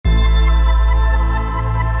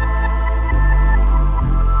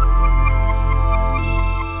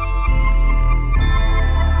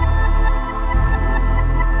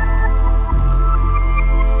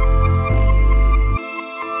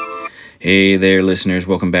Hey there, listeners.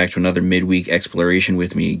 Welcome back to another midweek exploration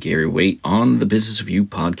with me, Gary Waite, on the Business of You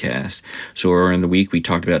podcast. So earlier in the week, we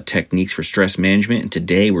talked about techniques for stress management, and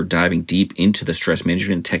today we're diving deep into the stress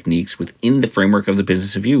management techniques within the framework of the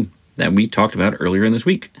Business of You that we talked about earlier in this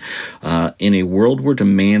week. In a world where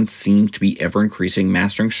demands seem to be ever increasing,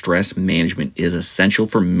 mastering stress management is essential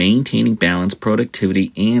for maintaining balance,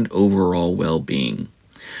 productivity, and overall well-being.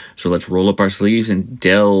 So let's roll up our sleeves and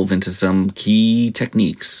delve into some key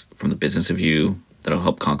techniques from the Business of You that'll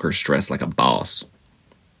help conquer stress like a boss.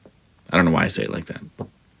 I don't know why I say it like that.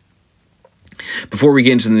 Before we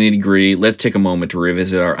get into the nitty-gritty, let's take a moment to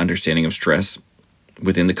revisit our understanding of stress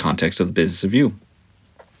within the context of the Business of You.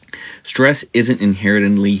 Stress isn't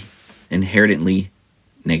inherently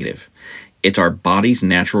negative. It's our body's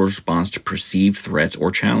natural response to perceived threats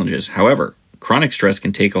or challenges. However, chronic stress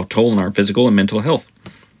can take a toll on our physical and mental health.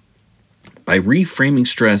 By reframing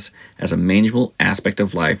stress as a manageable aspect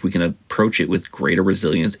of life, we can approach it with greater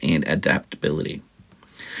resilience and adaptability.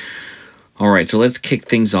 All right, so let's kick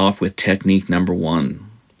things off with technique number 1,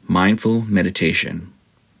 mindful meditation,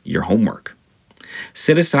 your homework.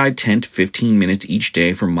 Set aside 10 to 15 minutes each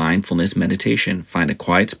day for mindfulness meditation. Find a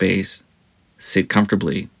quiet space, sit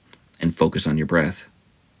comfortably, and focus on your breath.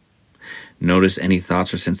 Notice any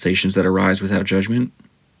thoughts or sensations that arise without judgment.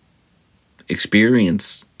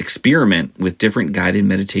 Experiment with different guided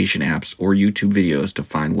meditation apps or YouTube videos to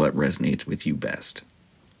find what resonates with you best.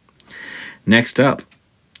 Next up,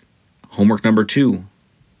 homework number 2,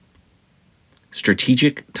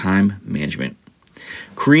 strategic time management.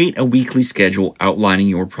 Create a weekly schedule outlining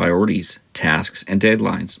your priorities, tasks, and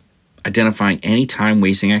deadlines, identifying any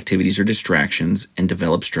time-wasting activities or distractions, and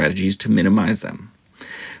develop strategies to minimize them.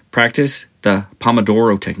 Practice the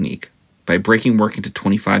Pomodoro technique by breaking work into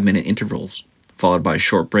 25-minute intervals, followed by a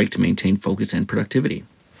short break to maintain focus and productivity.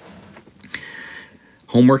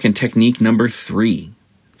 Homework and technique number 3,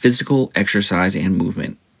 physical exercise and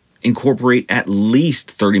movement. Incorporate at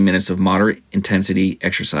least 30 minutes of moderate intensity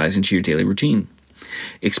exercise into your daily routine.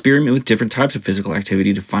 Experiment with different types of physical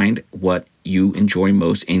activity to find what you enjoy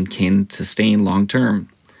most and can sustain long term.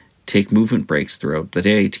 Take movement breaks throughout the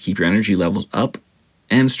day to keep your energy levels up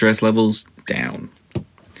and stress levels down.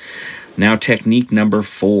 Now, technique number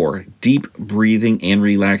 4, deep breathing and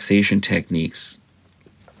relaxation techniques.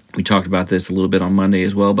 We talked about this a little bit on Monday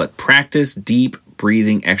as well, but practice deep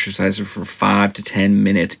breathing exercises for 5 to 10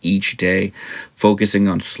 minutes each day, focusing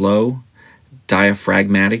on slow,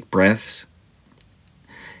 diaphragmatic breaths.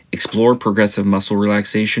 Explore progressive muscle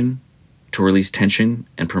relaxation to release tension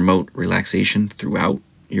and promote relaxation throughout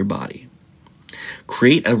your body.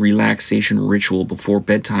 Create a relaxation ritual before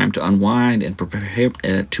bedtime to unwind and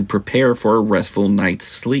prepare for a restful night's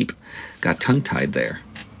sleep. Got tongue-tied there.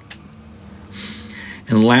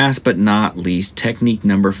 And last but not least, technique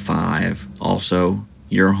number 5, also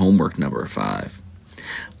your homework number 5.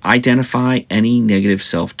 Identify any negative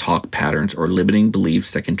self-talk patterns or limiting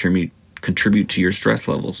beliefs that contribute to your stress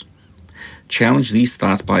levels. Challenge these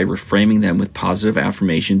thoughts by reframing them with positive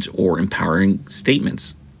affirmations or empowering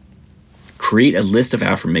statements. Create a list of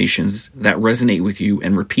affirmations that resonate with you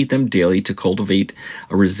and repeat them daily to cultivate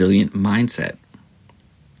a resilient mindset.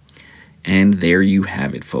 And there you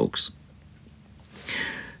have it, folks.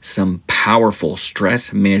 Some powerful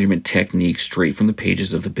stress management techniques straight from the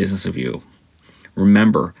pages of the Business of You.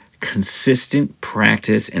 Remember, consistent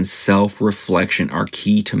practice and self-reflection are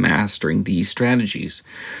key to mastering these strategies.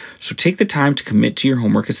 So take the time to commit to your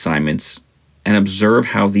homework assignments and observe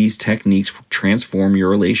how these techniques transform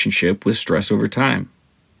your relationship with stress over time.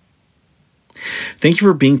 Thank you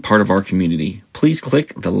for being part of our community. Please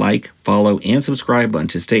click the like, follow, and subscribe button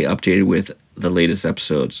to stay updated with the latest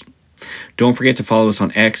episodes. Don't forget to follow us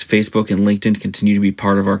on X, Facebook, and LinkedIn to continue to be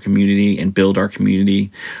part of our community and build our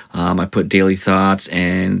community. I put daily thoughts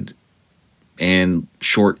and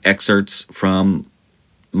short excerpts from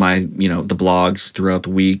my, the blogs throughout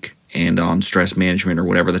the week and on stress management or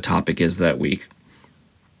whatever the topic is that week.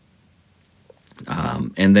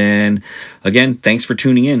 And then, again, thanks for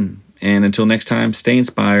tuning in. And until next time, stay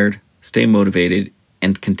inspired, stay motivated,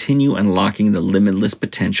 and continue unlocking the limitless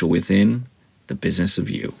potential within the Business of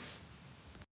You.